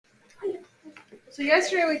So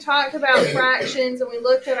yesterday we talked about fractions and we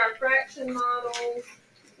looked at our fraction models.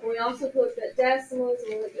 And we also looked at decimals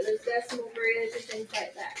and we looked at those decimal grids and things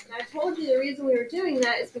like that. And I told you the reason we were doing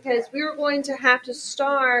that is because we were going to have to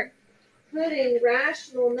start putting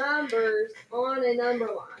rational numbers on a number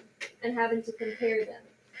line and having to compare them.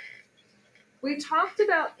 We talked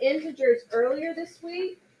about integers earlier this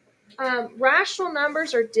week. Rational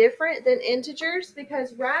numbers are different than integers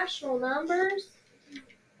because a rational number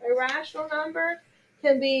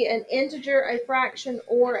can be an integer, a fraction,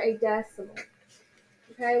 or a decimal.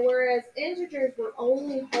 Okay, whereas integers were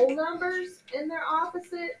only whole numbers and their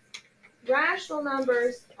opposites, rational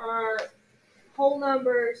numbers are whole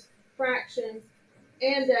numbers, fractions,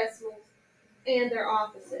 and decimals, and their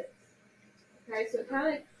opposites. Okay, so it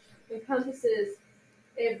kind of encompasses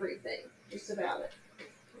everything, just about it.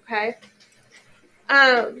 Okay.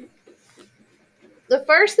 The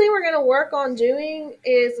first thing we're going to work on doing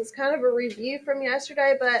is it's kind of a review from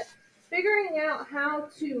yesterday, but figuring out how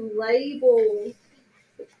to label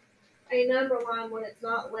a number line when it's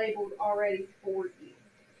not labeled already for you.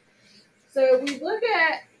 So we look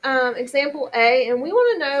at example A, and we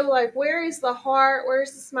want to know, like, where is the heart,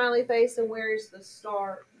 where's the smiley face, and where is the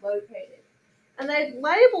star located? And they've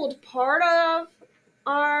labeled part of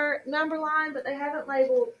our number line, but they haven't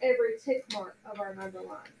labeled every tick mark of our number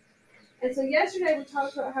line. And so yesterday we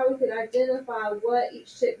talked about how we could identify what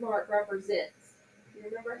each tick mark represents. Do you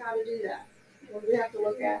remember how to do that? What do we have to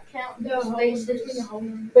look at? Count the spaces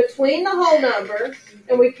between the whole number,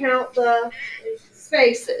 and we count the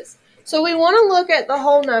spaces. So we want to look at the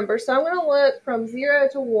whole number. So I'm going to look from 0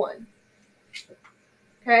 to 1.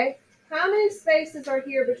 Okay? How many spaces are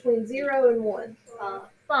here between 0 and 1?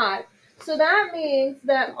 5. So that means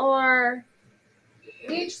that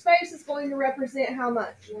each space is going to represent how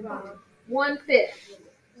much? 1/5.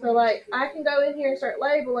 So like I can go in here and start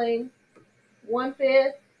labeling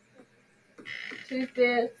 1/5,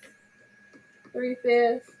 2/5,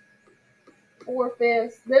 3/5,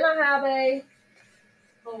 4/5. Then I have a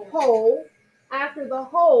whole. After the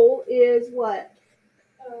whole is what?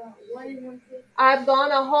 1 1/5. I've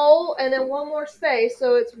gone a whole and then one more space,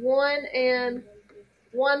 so it's 1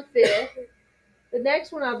 1/5. The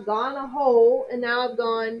next one I've gone a whole, and now I've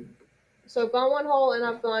gone one whole and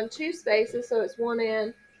I've gone 2 spaces, so it's 1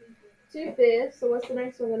 2/5. So what's the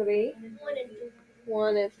next one going to be?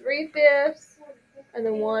 1 3/5, and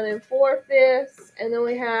then 1 4/5, and then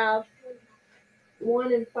we have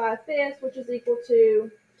 1 5/5, which is equal to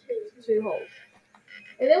 2 wholes.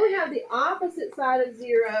 And then we have the opposite side of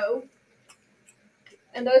 0,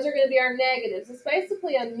 and those are going to be our negatives. It's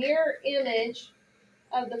basically a mirror image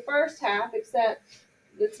of the first half, except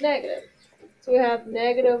it's negative. So we have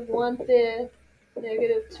negative 1/5,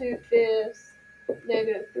 negative 2/5,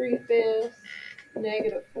 negative 3/5,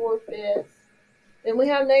 negative 4/5. Then we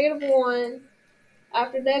have negative 1.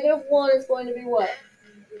 After negative 1 is going to be what?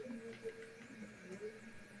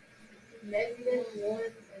 Negative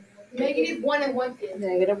 1 and 1/5.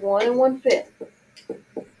 Negative 1 and 1/5.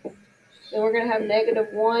 Then we're going to have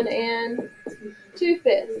negative 1 and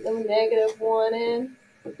 2/5. Then negative 1 and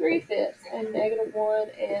 3/5. And negative 1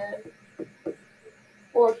 and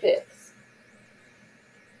 4/5.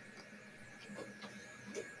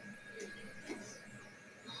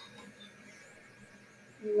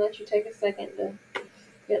 I'll let you take a second to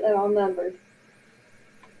get that all numbered.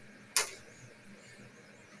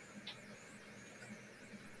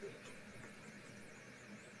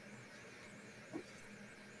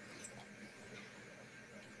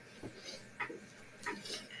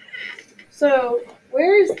 So,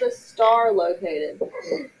 where is the star located?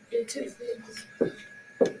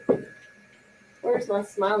 Where's my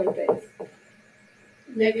smiley face?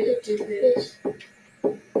 Negative 2/5.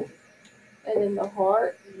 And then the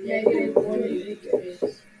heart? Negative 1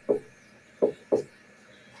 2/5.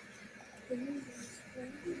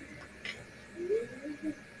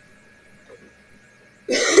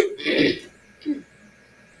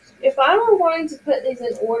 If I were wanting to put these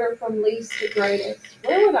in order from least to greatest,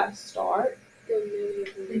 where would I start?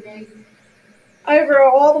 The negative. Over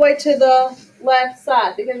all the way to the left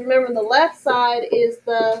side, because remember the left side is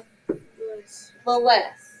the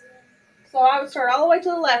less. So I would start all the way to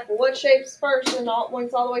the left. But what shape's first and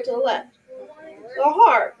points all the way to the left? The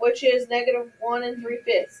heart, which is negative 1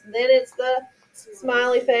 3/5. Then it's the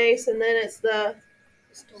smiley face, and then it's the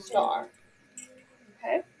star.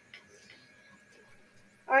 Okay.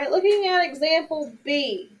 All right, looking at example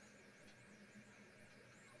B.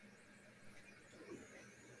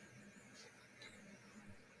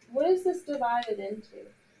 What is this divided into?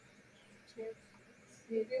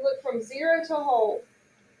 If you look from 0 to whole,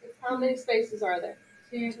 how many spaces are there?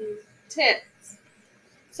 10. Tenths.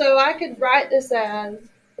 So I could write this as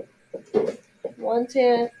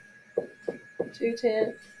 1/10,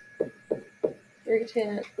 2/10,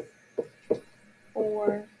 3/10,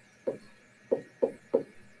 4.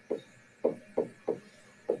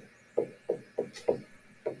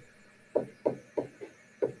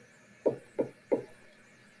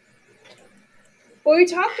 Well, we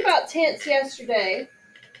talked about tenths yesterday.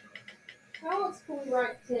 How else can we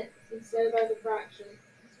write tenths instead of as a fraction?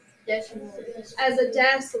 Decimal. As a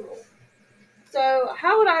decimal. So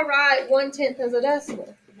how would I write 1/10 as a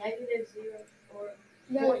decimal? Negative 0 or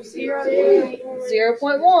No,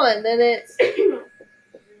 0.1. Then it's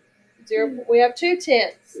 0. We have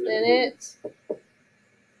 2/10. Then it's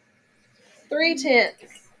 3/10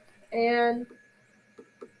 and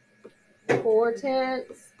 4/10,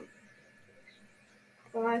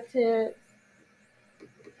 5/10,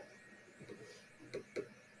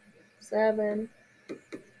 7,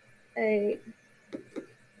 8,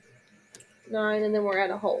 9, and then we're at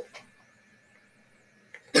a whole.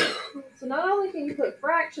 So not only can you put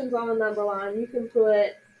fractions on a number line, you can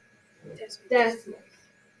put decimals.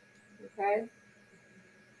 Okay?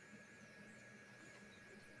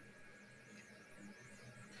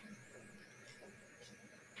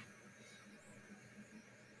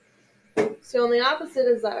 So on the opposite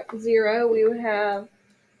is 0, we would have,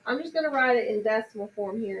 I'm just going to write it in decimal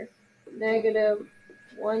form here. Negative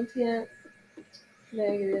 1/10,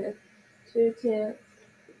 negative 2/10,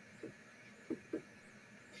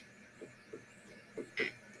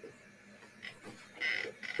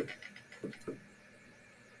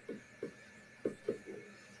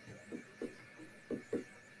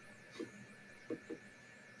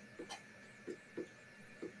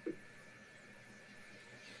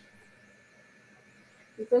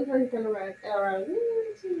 and sometimes you're going to write out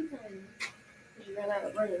teeny tiny because you ran out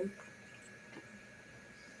of room.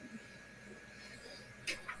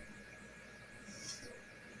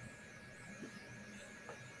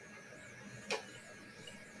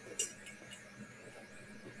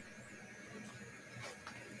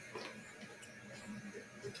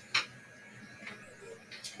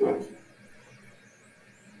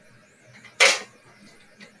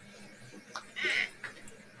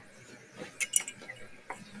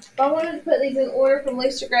 If I wanted to put these in order from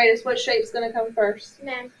least to greatest, what shape's going to come first?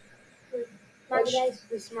 Man.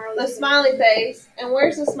 The smiley face. And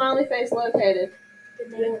where's the smiley face located?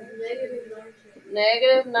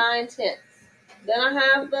 Negative 9/10. Then I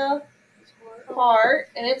have the heart,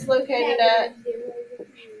 and it's located at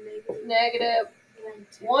negative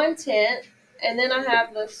 1/10. And then I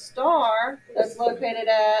have the star that's located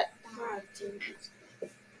at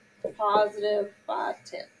positive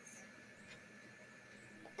 5/10.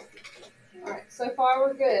 Alright, so far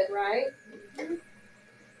we're good, right?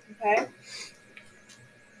 Okay.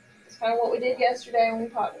 It's kind of what we did yesterday when we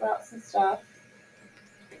talked about some stuff.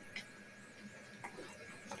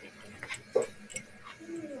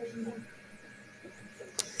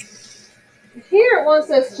 Here it wants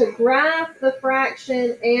us to graph the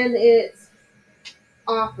fraction and its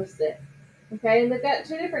opposite. Okay, and they've got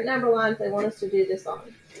two different number lines they want us to do this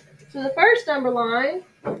on. So the first number line,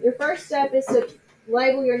 your first step is to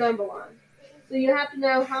label your number line. So you have to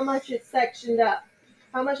know how much it's sectioned up.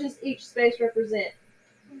 How much does each space represent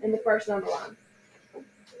in the first number line?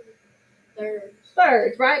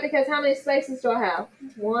 Thirds, right? Because how many spaces do I have?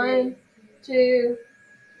 1, 2,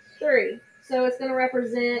 3. So it's going to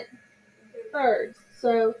represent thirds.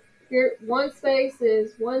 So here, one space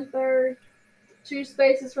is 1/3. 2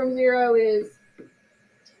 spaces from 0 is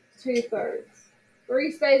 2/3.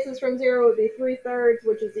 3 spaces from 0 would be 3/3,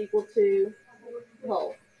 which is equal to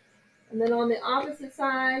whole. And then on the opposite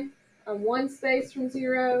side, 1 space from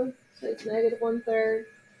 0, so it's negative 1/3.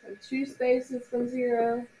 And 2 spaces from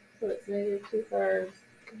 0, so it's negative 2/3.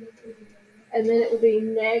 And then it would be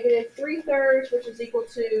negative 3/3, which is equal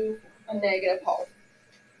to a negative whole.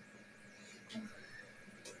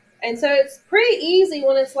 And so it's pretty easy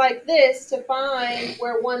when it's like this to find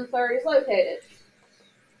where 1/3 is located.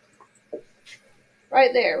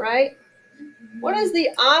 Right there, right? What is the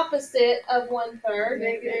opposite of 1/3?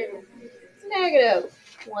 Negative. Negative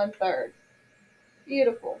 1/3.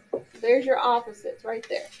 Beautiful. There's your opposites right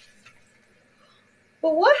there.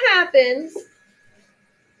 But what happens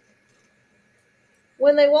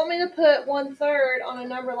when they want me to put 1/3 on a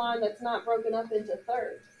number line that's not broken up into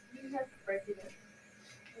thirds? You have to break it up.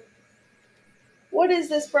 What is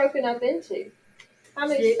this broken up into? How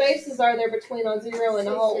many 6. spaces are there between a 0 and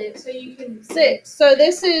a whole? 6. So you can 6. So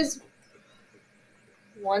this is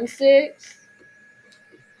 1/6,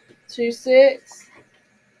 2/6,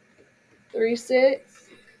 3/6,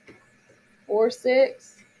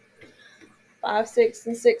 4/6, 5, 6,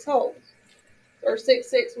 and 6 holes. Or 6,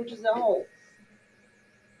 6, which is a hole.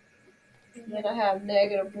 And then I have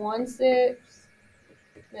negative 1, 6,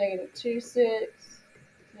 negative 2, 6,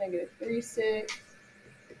 negative 3, 6,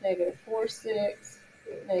 negative 4, 6,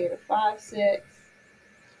 negative 5, 6,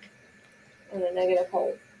 and a negative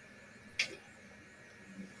hole.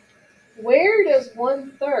 Where does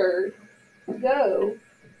 1/3 go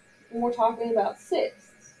when we're talking about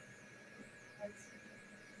sixths?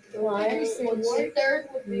 Right.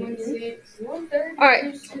 1/3 would be 6. 1/3. All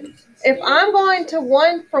right. If I'm going to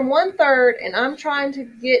from 1/3 and I'm trying to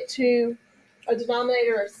get to a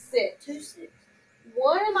denominator of 6, 2 6.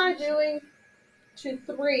 what am I doing to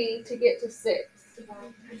 3 to get to 6?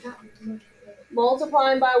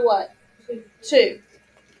 Multiplying by what? 2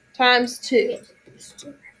 times 2.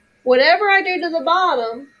 Whatever I do to the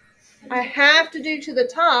bottom, I have to do to the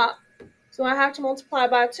top, so I have to multiply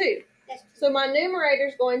by 2. So my numerator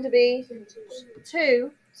is going to be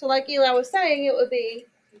 2. So like Eli was saying, it would be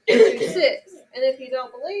 2 6. And if you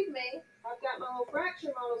don't believe me, I've got my little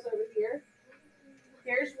fraction models over here.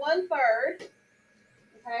 Here's 1/3.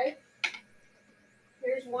 Okay.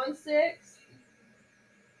 Here's 1 6.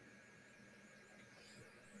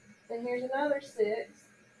 And here's another 6.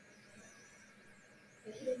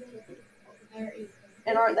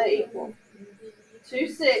 And aren't they equal? 2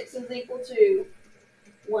 6 is equal to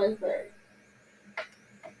 1/3.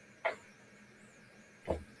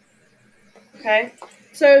 Okay,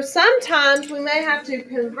 so sometimes we may have to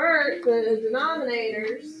convert the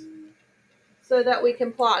denominators so that we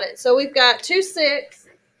can plot it. So we've got 2 6,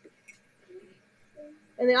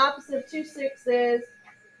 and the opposite of 2 6 is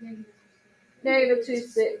negative 2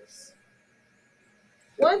 6.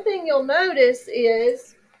 One thing you'll notice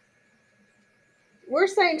is we're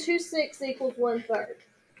saying 2 6 equals 1/3.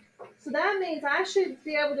 So that means I should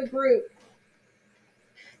be able to group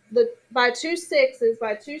by 2 6s,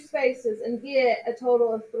 by 2 spaces, and get a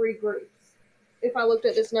total of 3 groups if I looked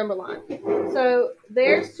at this number line. So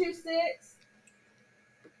there's 2 6,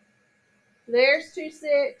 there's 2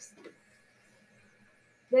 6,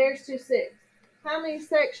 there's 2 6. How many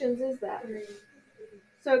sections is that?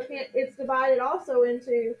 So it's divided also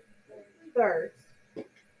into thirds.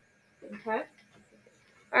 Okay?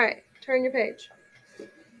 All right, turn your page.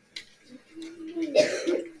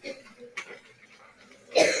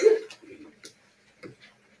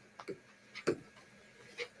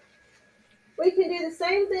 We can do the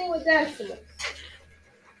same thing with decimals.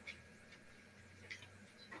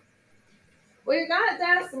 We've got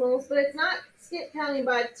decimals, but it's not skip counting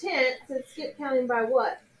by tenths, it's skip counting by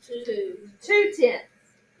what? 2. 2 tenths.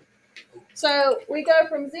 So we go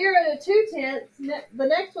from 0 to 2 tenths. The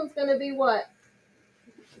next one's going to be what?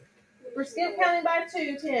 We're skip counting by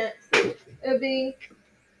 2 tenths. It would be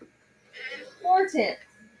 4 tenths.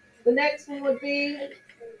 The next one would be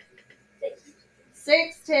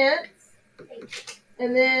 6 tenths.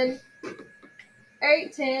 And then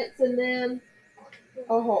 8 tenths. And then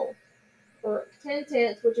a whole. Or 10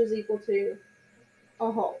 tenths, which is equal to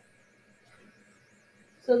a whole.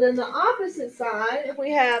 So then the opposite side, if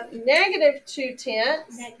we have negative 2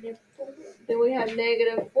 tenths, then we have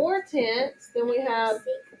negative 4 tenths, then we have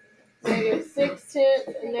negative 6 tenths,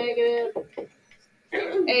 and negative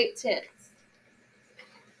 8 tenths.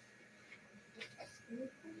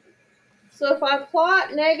 So if I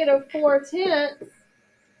plot negative 4 tenths,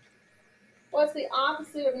 what's the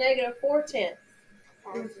opposite of negative 4 tenths?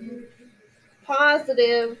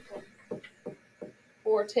 Positive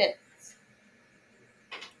 4 tenths.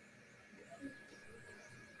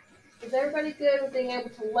 Is everybody good with being able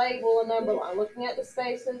to label a number line? Looking at the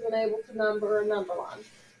spaces and able to number a number line.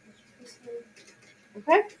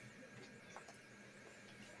 Okay?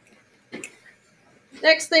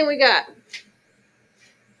 Next thing we got.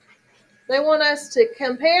 They want us to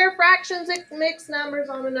compare fractions and mixed numbers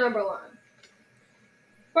on a number line.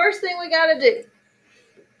 First thing we got to do,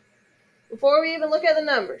 before we even look at the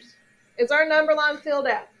numbers, is our number line filled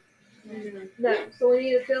out? No. So we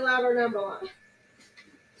need to fill out our number line.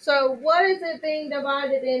 So what is it being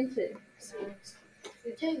divided into?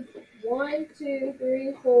 1, 2,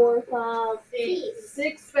 3, 4, 5,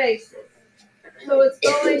 6 spaces. So it's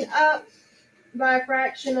going up by a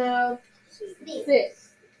fraction of 6.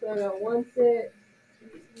 So I go 1 6,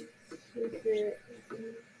 2 6,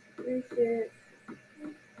 3 6,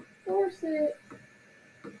 4 6,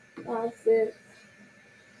 5 6,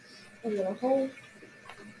 and then a whole.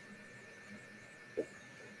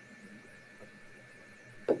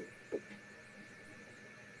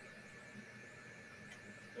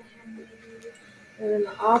 And then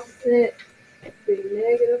the opposite would be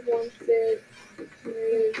negative 1 6,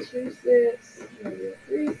 negative 2 6, negative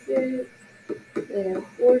 3 6, and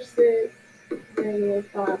 4, 6, negative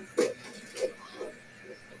 5, 6.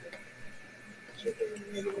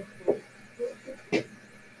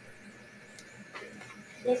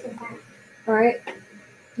 All right.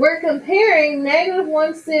 We're comparing negative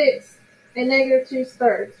 1, 6 and negative 2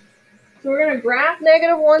 thirds. So we're going to graph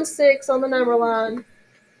negative 1, 6 on the number line.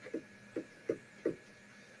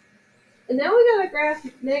 And now we got to graph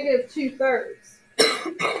negative 2 thirds.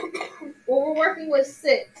 Well, we're working with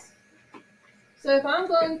 6. So if I'm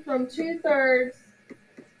going from 2 thirds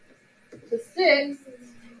to 6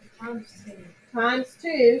 times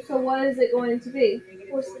 2, so what is it going to be?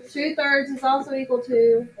 2 thirds is also equal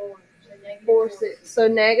to 4, 6. So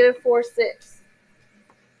negative 4, 6.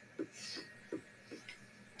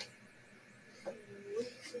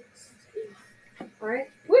 All right.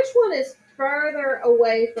 Which one is further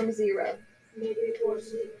away from 0? Negative 4,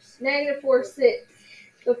 6. Negative 4, 6.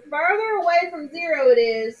 The further away from 0 it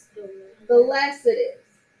is, the less it is.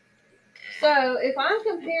 So if I'm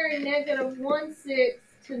comparing negative 1, 6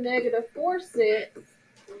 to negative 4, 6,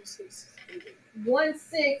 1,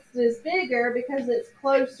 6 is bigger because it's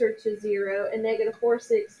closer to 0, and negative 4,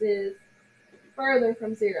 6 is further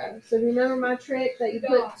from 0. So remember my trick that you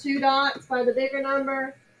put 2 dots by the bigger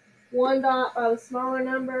number, 1 dot by the smaller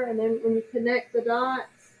number, and then when you connect the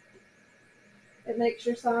dots, it makes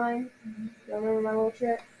your sign. You remember my little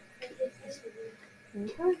trick?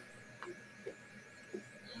 Okay.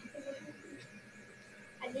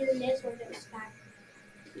 I did the next one that was 5.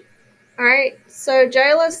 All right. So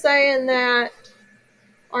Jayla's saying that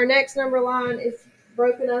our next number line is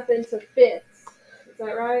broken up into fifths. Is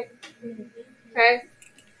that right? Okay.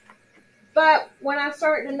 But when I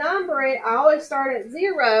start to number it, I always start at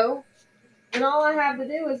 0, and all I have to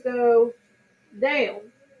do is go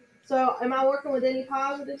down. So am I working with any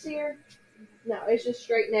positives here? No, it's just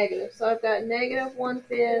straight negative. So I've got negative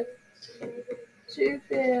 1/5,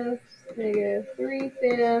 2/5, negative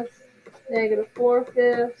 3/5, negative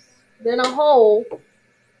 4/5, then a whole.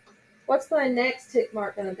 What's my next tick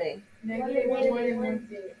mark going to be? Negative 1 and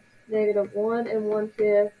 1/5. Negative 1 and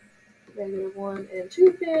 1/5, negative 1 and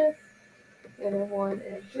 2/5, negative 1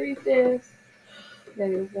 and 3/5,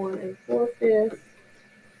 negative 1 and 4/5,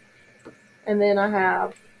 and then I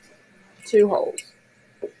have 2 wholes.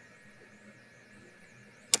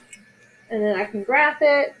 And then I can graph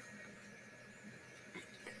it.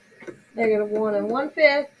 Negative 1 and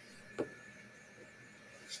 1/5,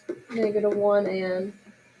 negative 1 and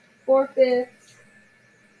 4/5,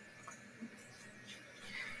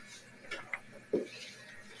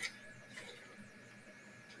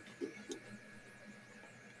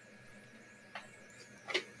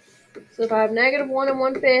 so if I have negative 1 and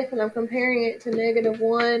 1/5 and I'm comparing it to negative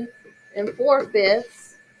 1 and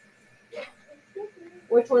 4/5,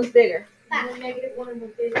 which one's bigger? Negative 1 and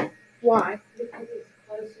 1/5. Why? Because it's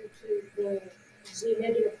closer to the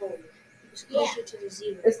negative whole. It's closer to the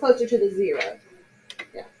 0. It's closer to the 0.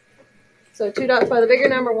 Yeah. So 2 dots by the bigger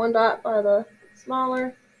number, 1 dot by the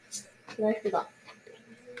smaller. Connect the dot.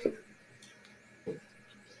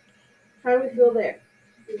 How do we feel there?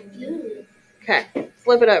 Good. Okay.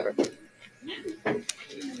 Flip it over.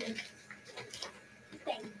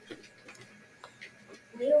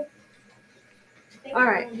 All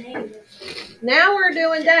right. Now we're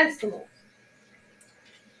doing decimals.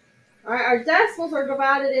 All right. Our decimals are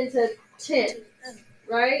divided into tens,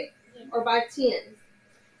 right? Or by 10.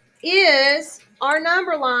 Is our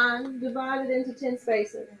number line divided into 10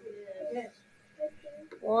 spaces?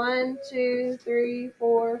 1, 2, 3,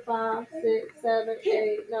 4, 5, 6, 7,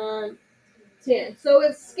 8, 9, 10. So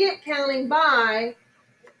it's skip counting by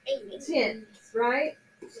tens, right?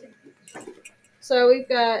 So we've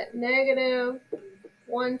got negative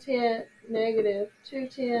 1/10, negative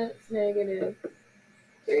 2/10, negative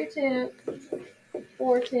 3/10,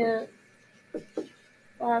 4/10,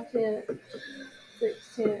 5/10,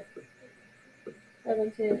 6/10,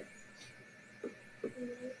 7/10,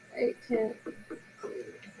 8/10,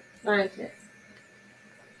 9/10.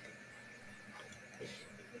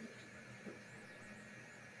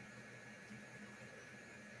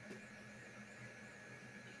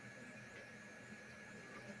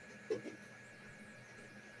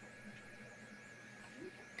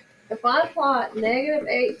 If I plot negative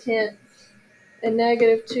 8/10 and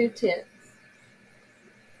negative 2/10,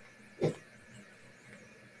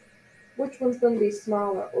 which one's going to be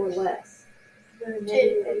smaller or less? The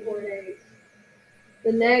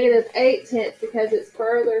negative 8/10 because it's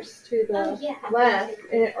further to the left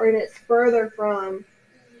and it's further from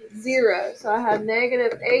 0. So I have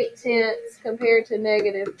negative 8/10 compared to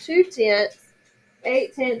negative 2/10.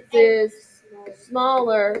 8/10 is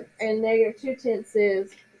smaller and negative 2/10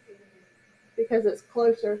 is because it's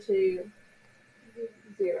closer to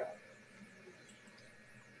 0.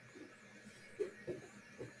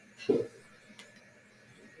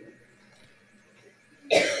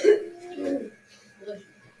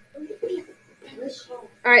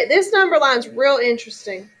 All right, this number line's real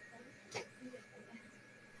interesting.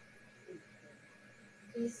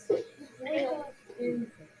 It's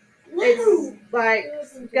like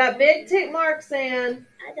got big tick marks and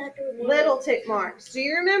little tick marks. Do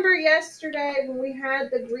you remember yesterday when we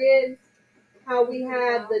had the grid, how we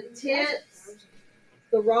had the tenths,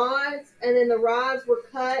 the rods, and then the rods were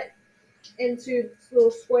cut into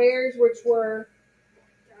little squares, which were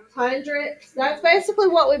hundredths? That's basically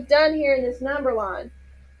what we've done here in this number line.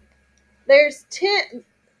 There's 10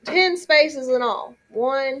 spaces in all.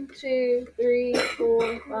 1, 2, 3,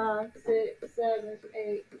 4, 5, 6, 7,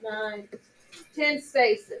 8, 9, 10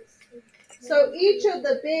 spaces. So each of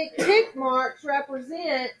the big tick marks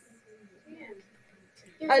represents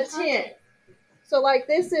a tenth. So like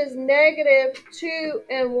this is -2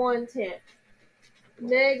 and 1/10.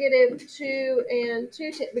 -2 and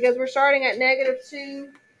 2/10, because we're starting at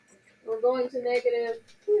 -2. We're going to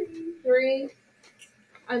 -3.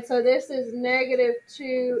 And so this is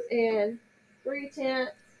 -2 and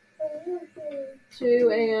 3/10,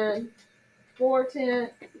 2 and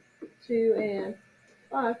 4/10, 2 and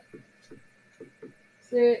 5,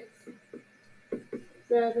 6,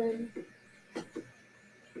 7,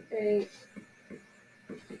 8,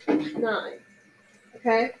 9.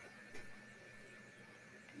 Okay?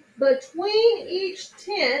 Between each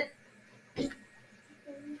tenth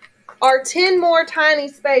are 10 more tiny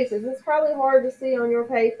spaces. It's probably hard to see on your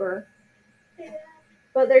paper.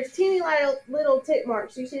 But there's teeny little tick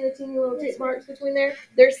marks. You see the teeny little tick marks between there?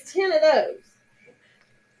 There's 10 of those.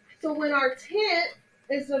 So when our tenth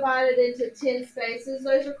is divided into 10 spaces,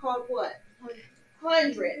 those are called what?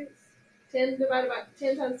 Hundredths. 10 divided by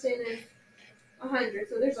 10 times 10 is 100.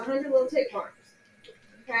 So there's 100 little tick marks.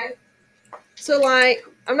 Okay? So like,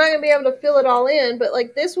 I'm not going to be able to fill it all in, but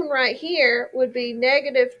like this one right here would be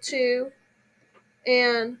 -2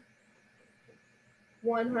 and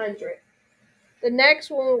 100. The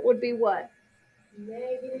next one would be what?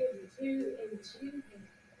 -2 and 2.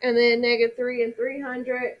 And then -3 and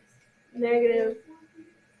 300. Negative.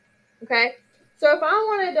 Okay. So if I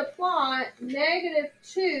wanted to plot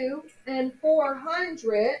 -2 and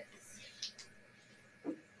 400,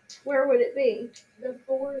 where would it be? The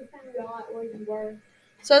fourth dot where you were.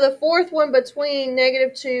 So the fourth one between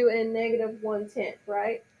 -2 and -1/10,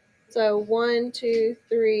 right? So 1, 2,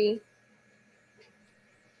 3,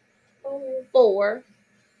 4.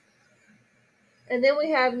 And then we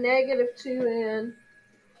have -2 and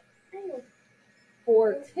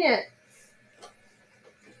 4/10.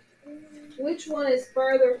 Which one is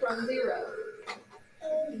further from 0?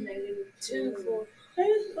 -2, 4.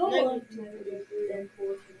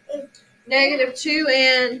 -2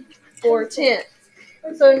 and 4/10.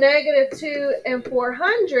 So -2 and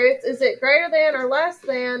 400, is it greater than or less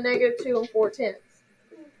than -2 and 4/10?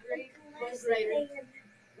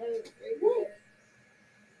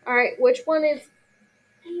 All right, which one is?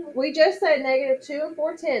 We just said -2 and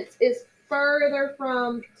 4/10 is further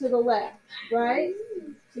from to the left, right?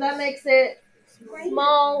 So that makes it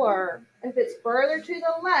smaller. If it's further to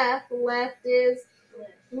the left, left is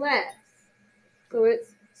less. So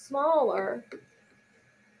it's smaller.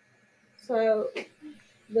 So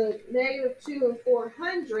the -2 and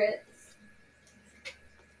 400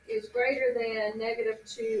 is greater than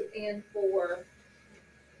 -2 and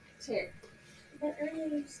 4/10. But earlier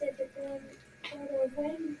you said that the one further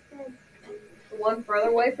away from. The one further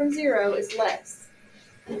away from 0 is less.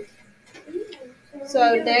 Yeah,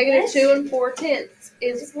 So we're doing less. -2 and 4/10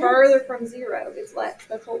 is further from 0. It's less.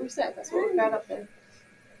 That's what we said. That's what we got up there.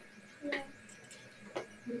 Yeah.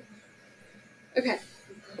 Okay.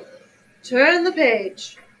 Turn the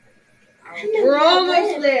page. We're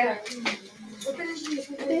almost there. We're finishing this.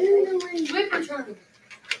 Flip or turn?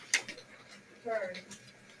 Turn.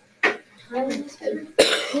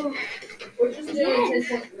 We're just doing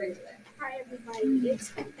 10.3 today. Hi everybody.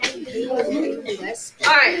 It's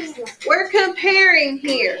All right. We're comparing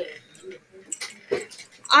here.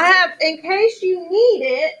 I have, in case you need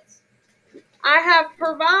it, I have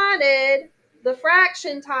provided the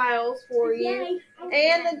fraction tiles for you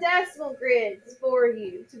and the decimal grids for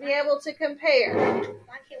you to be able to compare.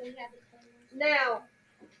 Why can't we have it? Now,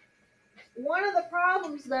 one of the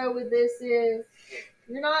problems though with this is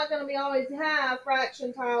you're not going to be always have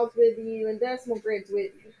fraction tiles with you and decimal grids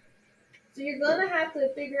with you. So you're going to have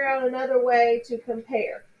to figure out another way to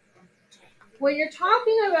compare. when you're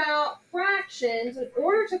talking about fractions, in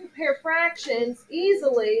order to compare fractions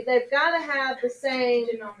easily, they've got to have the same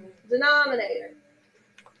denominator.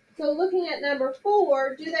 So looking at number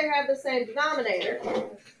 4, do they have the same denominator?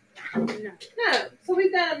 No. So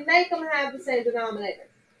we've got to make them have the same denominator.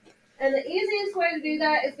 And the easiest way to do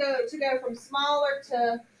that is to go from smaller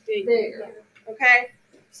to bigger. Okay?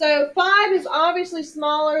 So 5 is obviously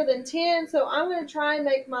smaller than 10, so I'm going to try and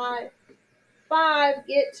make my 5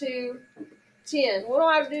 get to 10. What do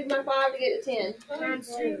I have to do to my 5 to get to 10?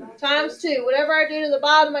 Times 2. Whatever I do to the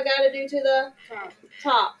bottom, I got to do to the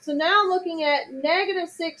top. So now looking at negative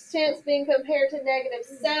 6/10 being compared to negative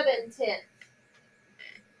 7/10.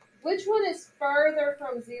 Which one is further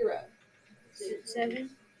from 0? 7.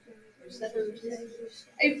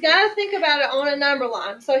 You've got to think about it on a number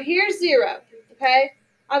line. So here's 0. Okay?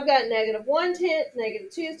 I've got negative 1/10,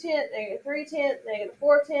 negative 2/10, negative 3/10, negative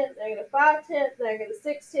 4/10, negative 5/10, negative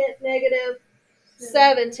 6/10, negative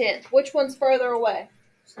 7/10. Which one's further away?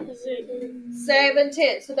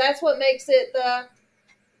 7/10. So that's what makes it the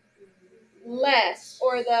less,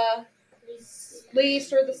 or the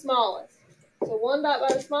least, or the smallest. So 1 dot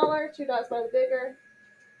by the smaller, 2 dots by the bigger.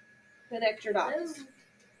 Connect your dots.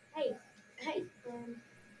 Hey.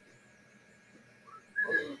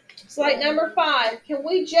 So like number 5, can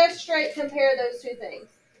we just straight compare those two things?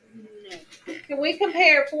 No. Can we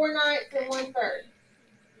compare 4/9 and 1/3?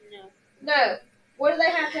 No. What do they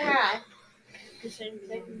have to have? The same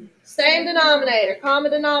thing. Same denominator,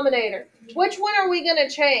 common denominator. Which one are we going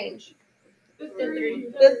to change?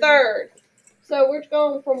 The third. So we're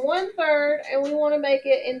going from 1/3 and we want to make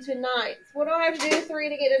it into ninths. What do I have to do 3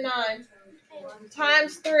 to get a 9?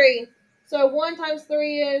 Times 3. So 1 times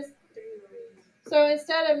 3 is, so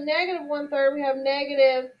instead of negative 1/3, we have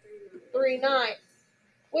negative 3/9.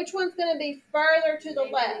 Which one's going to be further to the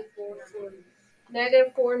left?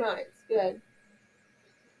 Negative 4/9. Good.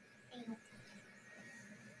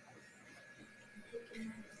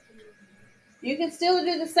 You can still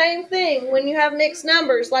do the same thing when you have mixed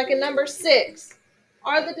numbers, like in number 6.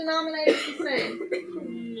 Are the denominators the same?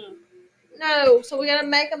 No. So we got to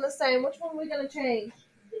make them the same. Which one are we going to change?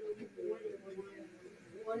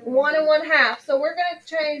 1 and 1/2. So we're going to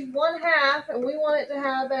change 1/2, and we want it to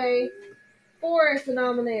have a 4 as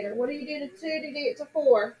denominator. What do you do to 2 to get to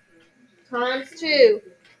 4? Times 2.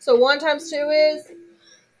 So 1 times 2 is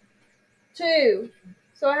 2.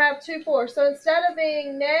 So I have 2 4. So instead of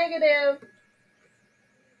being negative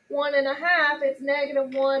 1 1/2, it's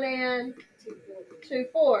negative 1 and 2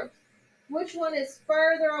 4. Which one is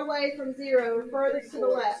further away from 0 or furthest to the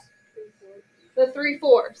left? The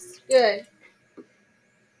 3/4. Good.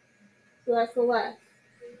 So that's the left.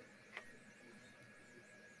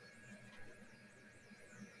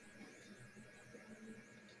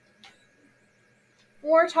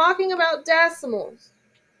 We're talking about decimals.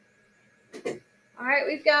 All right,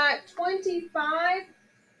 we've got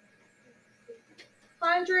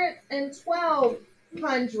 2,500 and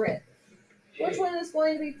 1,200. Which one is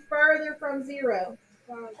going to be further from 0?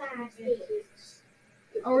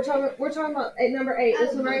 Oh, we're talking about number 8.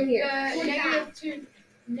 This one right here.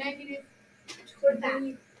 Negative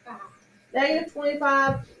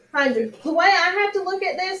 2,500. The way I have to look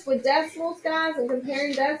at this with decimals, guys, and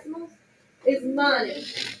comparing decimals, is money.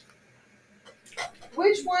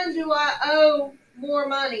 Which one do I owe more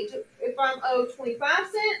money? If I'm owed 25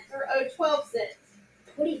 cents or owe 12 cents?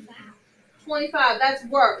 25. 25. That's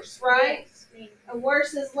worse, right? Yes. And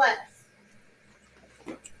worse is less.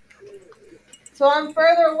 So I'm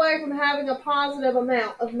further away from having a positive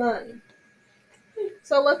amount of money.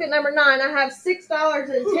 So look at number 9. I have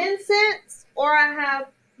 $6.10, or I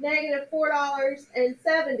have negative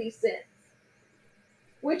 $4.70.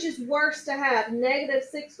 Which is worse to have, negative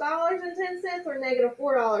 $6.10 or negative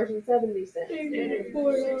 $4.70?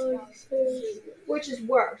 Which is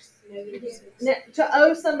worse? To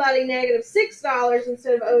owe somebody negative $6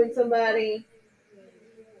 instead of owing somebody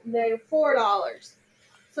negative $4.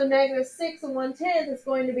 So negative 6 1/10 is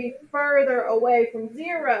going to be further away from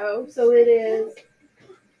 0, so it is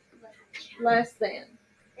less than.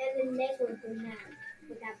 And the next one from 9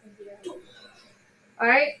 without the 0. All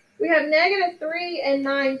right. We have negative 3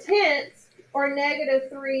 9/10 or negative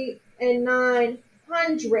 3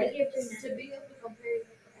 9/100.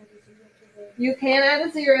 You can add a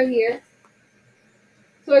 0 here.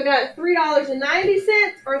 So we got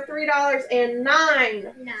 $3.90 or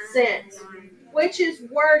 $3.09. Which is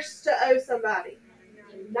worse to owe somebody?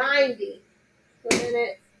 90. So then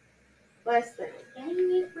it's less than.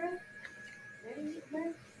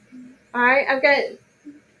 All right. I've got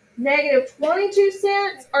negative 22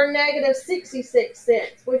 cents or negative 66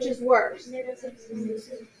 cents. Which is worse?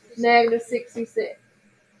 negative 66.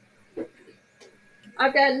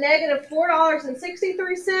 I've got negative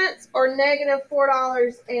 $4.63 or negative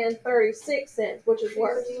 $4.36, which is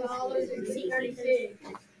worse. $4.36.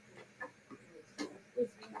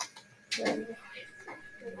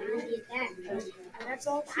 That's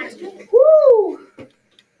all. That's good. Woo!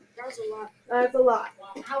 That was a lot. That's a lot.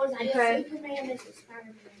 How was I Okay. Superman versus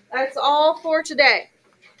Spider-Man? That's all for today.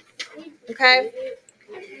 Okay.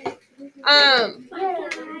 I'm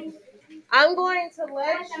going to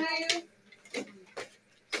let you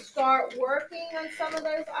start working on some of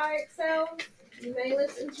those IXLs. You may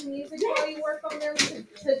listen to music while you work on them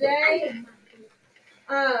today.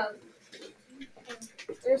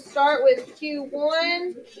 Let's start with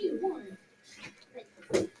Q1,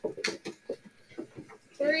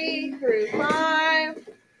 3 through 5,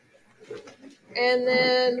 and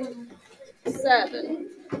then 7.